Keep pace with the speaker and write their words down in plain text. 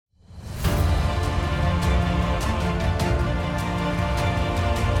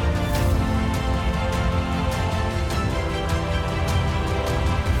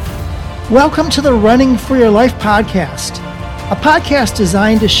Welcome to the Running for Your Life podcast, a podcast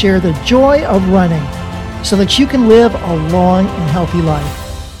designed to share the joy of running so that you can live a long and healthy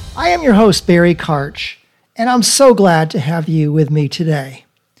life. I am your host, Barry Karch, and I'm so glad to have you with me today.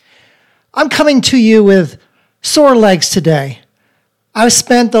 I'm coming to you with sore legs today. I've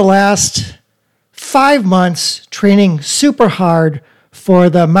spent the last 5 months training super hard for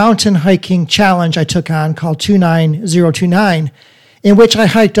the mountain hiking challenge I took on called 29029, in which I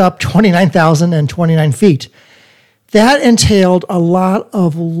hiked up 29,029 feet. That entailed a lot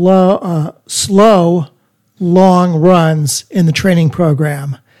of slow, long runs in the training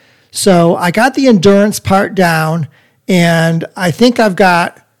program. So I got the endurance part down, and I think I've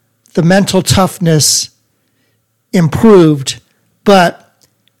got the mental toughness improved, but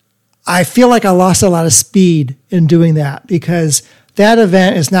I feel like I lost a lot of speed in doing that because that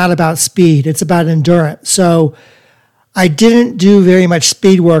event is not about speed, it's about endurance. So I didn't do very much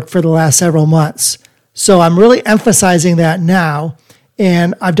speed work for the last several months. So I'm really emphasizing that now.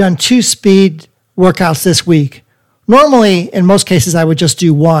 And I've done 2 speed workouts this week. Normally, in most cases, I would just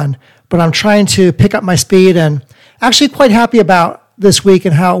do 1, but I'm trying to pick up my speed and actually quite happy about this week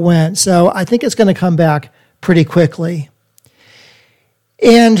and how it went. So I think it's going to come back pretty quickly.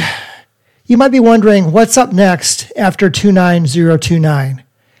 And you might be wondering, what's up next after 29029?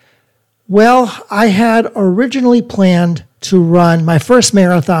 Well, I had originally planned to run my first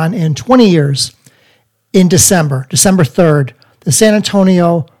marathon in 20 years in December 3rd, the San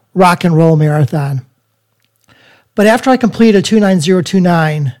Antonio Rock and Roll Marathon. But after I completed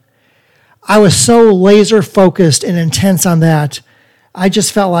 29029, I was so laser focused and intense on that, I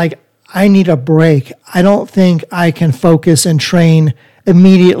just felt like I need a break. I don't think I can focus and train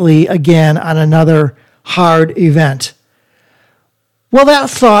immediately again on another hard event. Well, that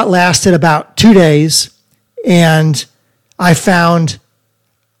thought lasted about 2 days, and I found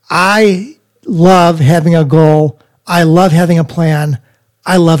I love having a goal. I love having a plan.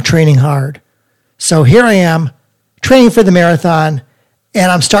 I love training hard. So here I am, training for the marathon, and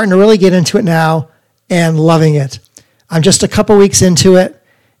I'm starting to really get into it now and loving it. I'm just a couple weeks into it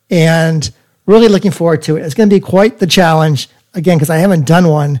and really looking forward to it. It's going to be quite the challenge, again, because I haven't done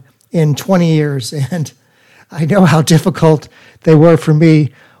one in 20 years, and I know how difficult they were for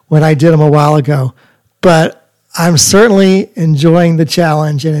me when I did them a while ago. But I'm certainly enjoying the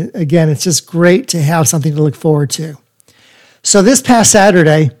challenge. And again, it's just great to have something to look forward to. So this past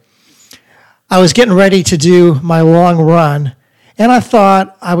Saturday, I was getting ready to do my long run. And I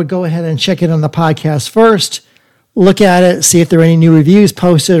thought I would go ahead and check it on the podcast first, look at it, see if there are any new reviews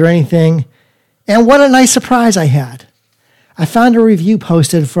posted or anything. And what a nice surprise I had. I found a review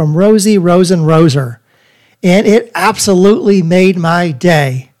posted from Rosie Roser. And it absolutely made my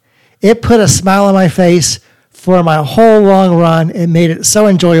day. It put a smile on my face for my whole long run. It made it so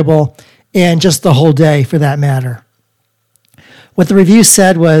enjoyable, and just the whole day for that matter. What the review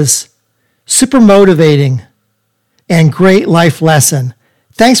said was, super motivating and great life lesson.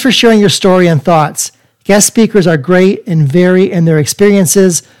 Thanks for sharing your story and thoughts. Guest speakers are great and vary in their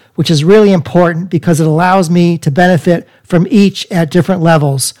experiences, which is really important because it allows me to benefit from each at different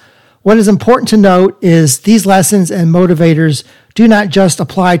levels. What is important to note is these lessons and motivators do not just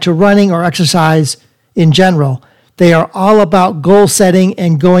apply to running or exercise in general. They are all about goal setting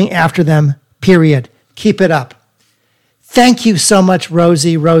and going after them, period. Keep it up. Thank you so much,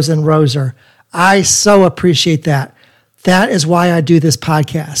 Rosie Roser. I so appreciate that. That is why I do this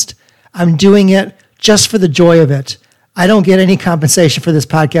podcast. I'm doing it just for the joy of it. I don't get any compensation for this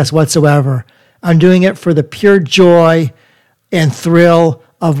podcast whatsoever. I'm doing it for the pure joy and thrill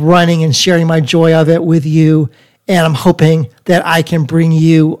of running and sharing my joy of it with you. And I'm hoping that I can bring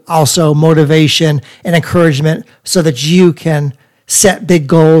you also motivation and encouragement so that you can set big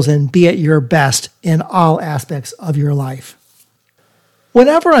goals and be at your best in all aspects of your life.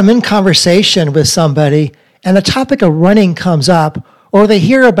 Whenever I'm in conversation with somebody and the topic of running comes up, or they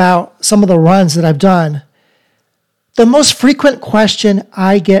hear about some of the runs that I've done, the most frequent question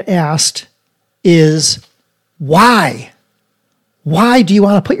I get asked is, why? Why do you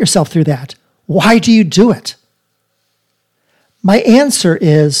want to put yourself through that? Why do you do it? My answer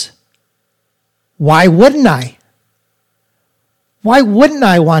is, why wouldn't I? Why wouldn't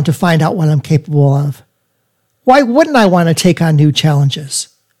I want to find out what I'm capable of? Why wouldn't I want to take on new challenges?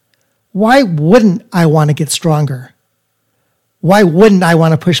 Why wouldn't I want to get stronger? Why wouldn't I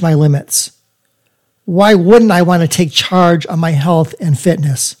want to push my limits? Why wouldn't I want to take charge of my health and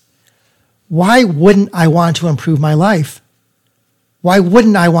fitness? Why wouldn't I want to improve my life? Why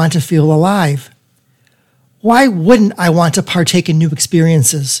wouldn't I want to feel alive? Why wouldn't I want to partake in new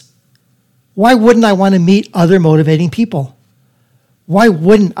experiences? Why wouldn't I want to meet other motivating people? Why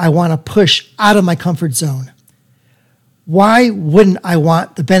wouldn't I want to push out of my comfort zone? Why wouldn't I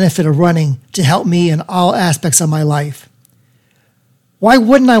want the benefit of running to help me in all aspects of my life? Why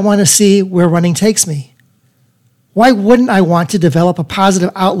wouldn't I want to see where running takes me? Why wouldn't I want to develop a positive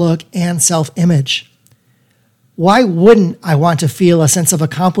outlook and self-image? Why wouldn't I want to feel a sense of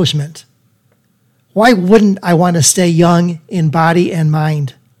accomplishment? Why wouldn't I want to stay young in body and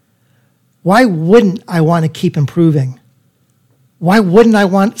mind? Why wouldn't I want to keep improving? Why wouldn't I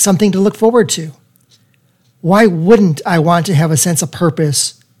want something to look forward to? Why wouldn't I want to have a sense of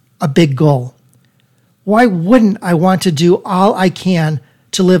purpose, a big goal? Why wouldn't I want to do all I can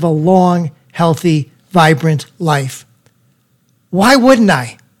to live a long, healthy, vibrant life? Why wouldn't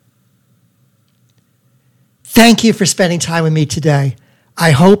I? Thank you for spending time with me today.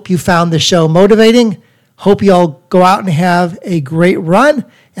 I hope you found the show motivating. Hope you all go out and have a great run.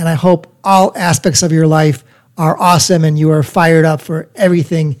 And I hope all aspects of your life are awesome and you are fired up for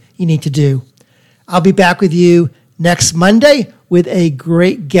everything you need to do. I'll be back with you next Monday with a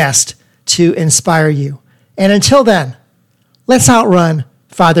great guest to inspire you. And until then, let's outrun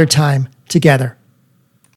Father Time together.